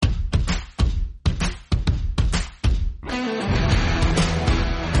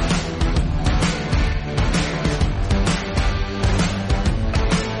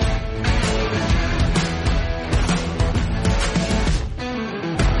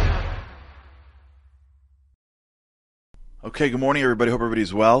Okay, good morning, everybody. Hope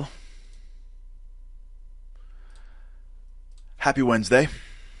everybody's well. Happy Wednesday.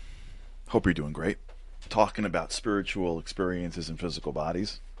 Hope you're doing great. Talking about spiritual experiences in physical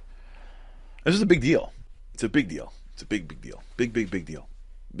bodies. This is a big deal. It's a big deal. It's a big, big deal. Big, big, big deal.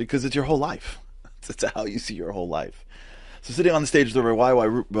 Because it's your whole life. It's how you see your whole life. So sitting on the stage with Rabbi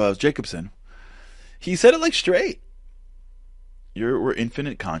Y.Y. Jacobson, he said it like straight. We're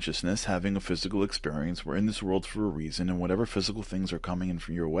infinite consciousness having a physical experience. We're in this world for a reason, and whatever physical things are coming in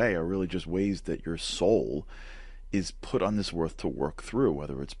from your way are really just ways that your soul is put on this earth to work through,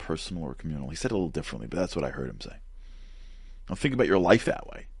 whether it's personal or communal. He said it a little differently, but that's what I heard him say. Now think about your life that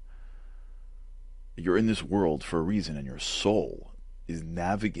way. You're in this world for a reason, and your soul is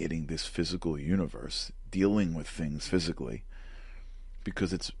navigating this physical universe, dealing with things physically,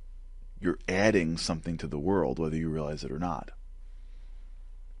 because you're adding something to the world, whether you realize it or not.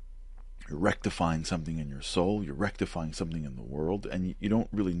 You're rectifying something in your soul, you're rectifying something in the world, and you don't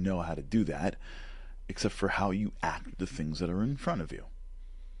really know how to do that except for how you act with the things that are in front of you.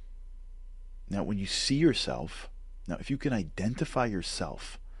 Now, when you see yourself, if you can identify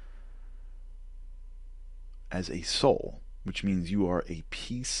yourself as a soul, which means you are a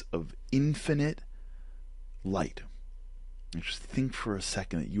piece of infinite light. And just think for a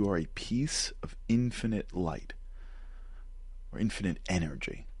second that you are a piece of infinite light, or infinite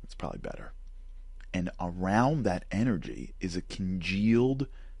energy. It's probably better. And around that energy is a congealed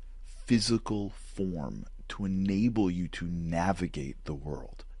physical form to enable you to navigate the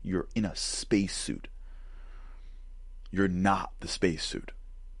world. You're in a spacesuit. You're not the spacesuit.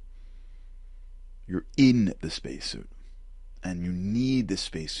 You're in the spacesuit. And you need the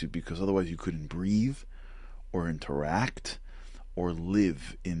spacesuit because otherwise you couldn't breathe or interact or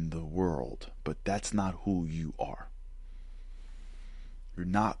live in the world. But that's not who you are. You're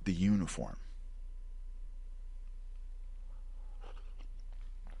not the uniform.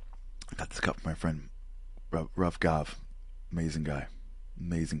 I got this cup from my friend Rav Gav. Amazing guy.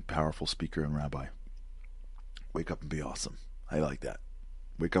 Amazing, powerful speaker and rabbi. Wake up and be awesome. I like that.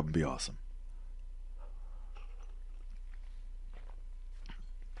 Wake up and be awesome.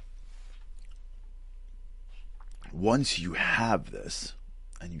 Once you have this,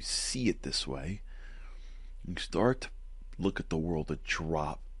 and you see it this way, you start to look at the world a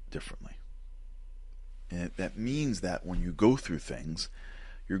drop differently. And that means that when you go through things,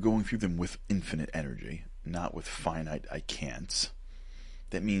 you're going through them with infinite energy, not with finite I can'ts.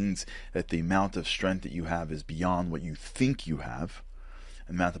 That means that the amount of strength that you have is beyond what you think you have,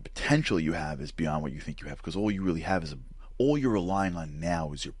 and the amount of potential you have is beyond what you think you have, because all you really have is all you're relying on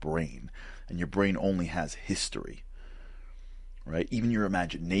now is your brain, and your brain only has history, right? Even your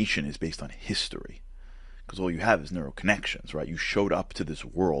imagination is based on history, because all you have is neural connections, right? You showed up to this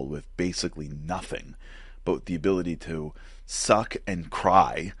world with basically nothing but the ability to suck and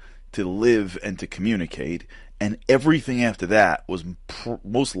cry, to live and to communicate, and everything after that was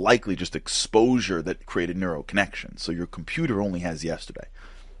most likely just exposure that created neural connections. So your computer only has yesterday,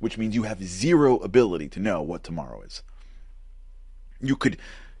 which means you have zero ability to know what tomorrow is. You could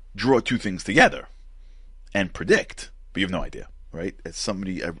draw two things together and predict, but you have no idea, right? As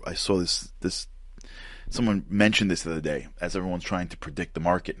somebody, I saw this someone mentioned this the other day, as everyone's trying to predict the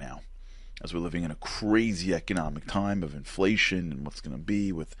market now, as we're living in a crazy economic time of inflation and what's going to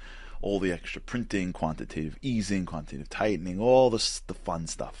be with all the extra printing, quantitative easing, quantitative tightening, all the fun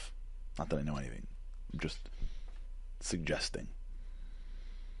stuff. Not that I know anything. I'm just suggesting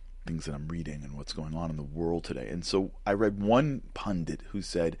things that I'm reading and what's going on in the world today. And so I read one pundit who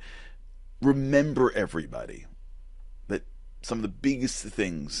said, remember everybody, that some of the biggest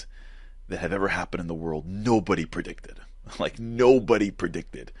things that have ever happened in the world, nobody predicted. Like, nobody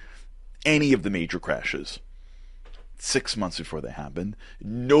predicted any of the major crashes 6 months before they happened.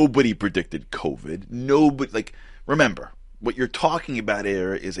 Nobody predicted COVID. Nobody, remember, what you're talking about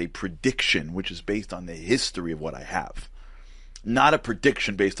here is a prediction which is based on the history of what I have, not a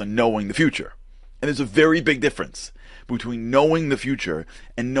prediction based on knowing the future. And there's a very big difference between knowing the future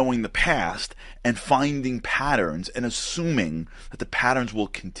and knowing the past and finding patterns and assuming that the patterns will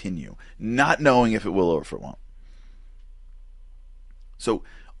continue, not knowing if it will or if it won't. So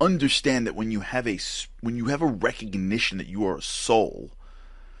understand that when you have a recognition that you are a soul,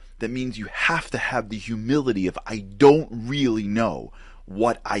 that means you have to have the humility of, I don't really know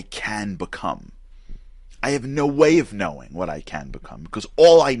what I can become. I have no way of knowing what I can become, because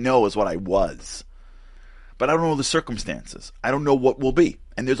all I know is what I was. But I don't know the circumstances. I don't know what will be.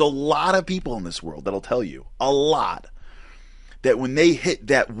 And there's a lot of people in this world that'll tell you, a lot, that when they hit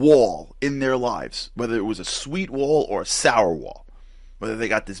that wall in their lives, whether it was a sweet wall or a sour wall, Whether they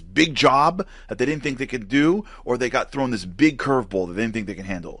got this big job that they didn't think they could do, or they got thrown this big curveball that they didn't think they can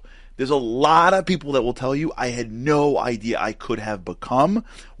handle. There's a lot of people that will tell you, I had no idea I could have become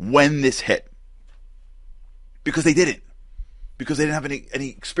when this hit. Because they didn't. Because they didn't have any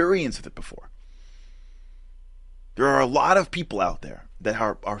experience with it before. There are a lot of people out there that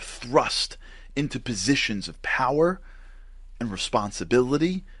are thrust into positions of power and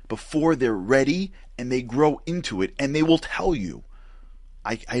responsibility before they're ready, and they grow into it, and they will tell you,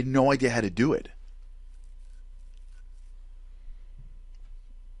 I had no idea how to do it.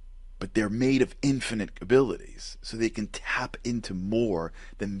 But they're made of infinite abilities, so they can tap into more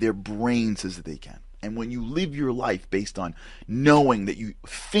than their brain says that they can. And when you live your life based on knowing that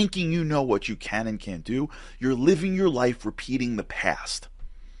thinking you know what you can and can't do, you're living your life repeating the past.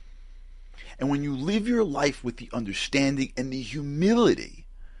 And when you live your life with the understanding and the humility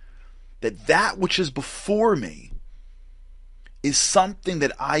that which is before me is something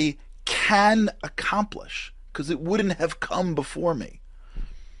that I can accomplish, because it wouldn't have come before me.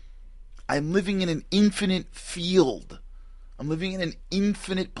 I'm living in an infinite field. I'm living in an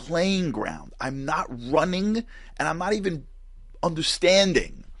infinite playing ground. I'm not running, and I'm not even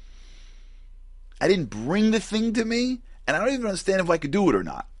understanding. I didn't bring the thing to me, and I don't even understand if I could do it or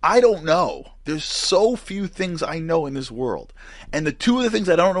not. I don't know. There's so few things I know in this world. And the two of the things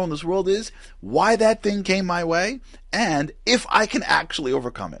I don't know in this world is why that thing came my way, and if I can actually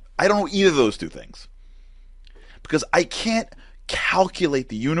overcome it. I don't know either of those two things. Because I can't calculate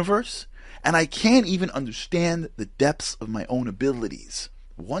the universe, and I can't even understand the depths of my own abilities.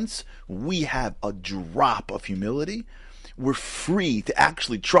 Once we have a drop of humility, we're free to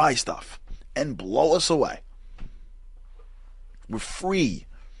actually try stuff and blow us away. We're free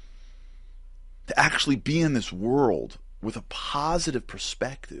to actually be in this world with a positive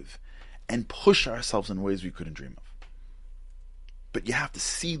perspective and push ourselves in ways we couldn't dream of. But you have to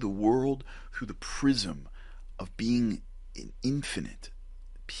see the world through the prism of being an infinite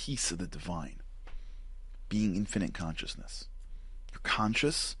piece of the divine, being infinite consciousness. You're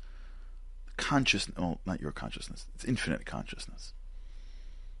conscious, no, not your consciousness, it's infinite consciousness.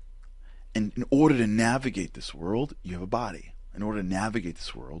 And in order to navigate this world, you have a body. In order to navigate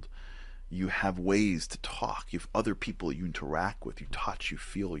this world, you have ways to talk. You have other people you interact with. You touch, you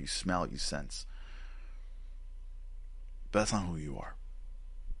feel, you smell, you sense. But that's not who you are.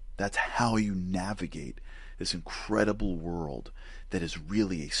 That's how you navigate this incredible world that is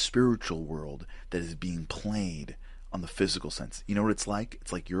really a spiritual world that is being played on the physical sense. You know what it's like?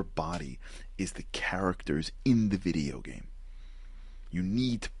 It's like your body is the characters in the video game. You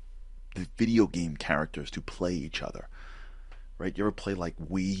need the video game characters to play each other. Right? You ever play like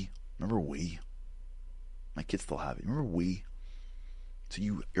Wii? Remember Wii? My kids still have it. Remember Wii? So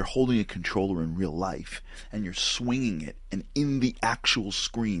you're holding a controller in real life, and you're swinging it, and in the actual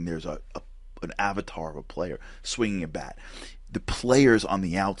screen there's an avatar of a player swinging a bat. The players on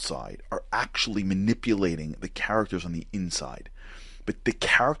the outside are actually manipulating the characters on the inside. But the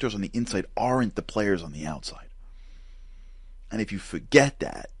characters on the inside aren't the players on the outside. And if you forget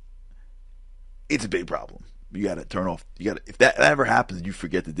that, it's a big problem. You got to turn off. If that ever happens and you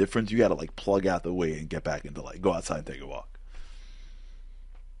forget the difference, you got to plug out the way and get back into go outside and take a walk.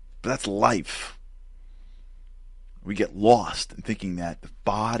 But that's life. We get lost in thinking that the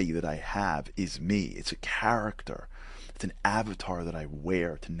body that I have is me. It's a character. It's an avatar that I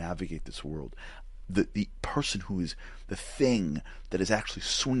wear to navigate this world. The person who is the thing that is actually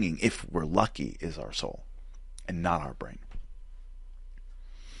swinging, if we're lucky, is our soul and not our brain.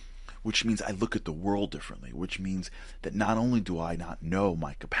 Which means I look at the world differently, which means that not only do I not know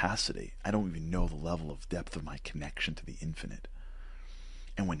my capacity, I don't even know the level of depth of my connection to the infinite.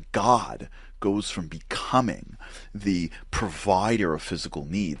 And when God goes from becoming the provider of physical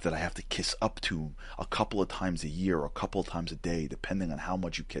needs that I have to kiss up to a couple of times a year or a couple of times a day, depending on how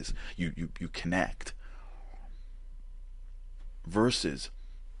much you kiss, you connect, versus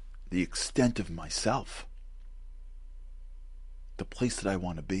the extent of myself, the place that I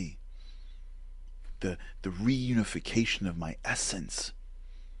want to be, the reunification of my essence.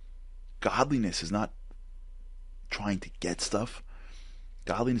 Godliness is not trying to get stuff.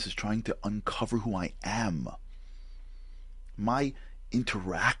 Godliness is trying to uncover who I am. My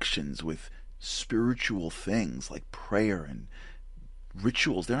interactions with spiritual things like prayer and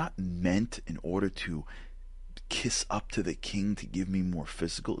rituals, they're not meant in order to kiss up to the king to give me more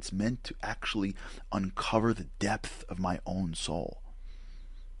physical. It's meant to actually uncover the depth of my own soul.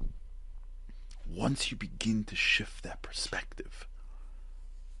 Once you begin to shift that perspective,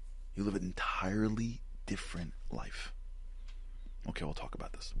 you live an entirely different life. Okay, we'll talk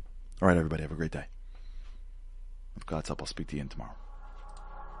about this. All right, everybody, have a great day. With God's help, I'll speak to you again tomorrow.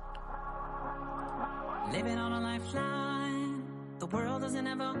 Living on a lifeline. The world doesn't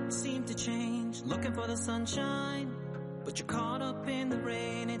ever seem to change. Looking for the sunshine, but you're caught up in the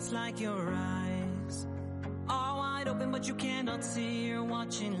rain. It's like your eyes are wide open, but you cannot see. You're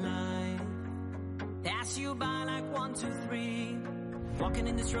watching life pass you by like 1, 2, 3. Walking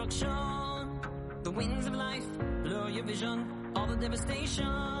in destruction. The winds of life blur your vision. All the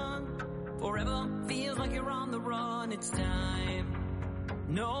devastation. Forever feels like you're on the run. It's time.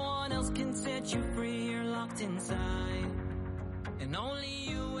 No one else can set you free. You're locked inside, and only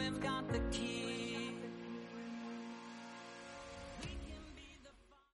you have got the key.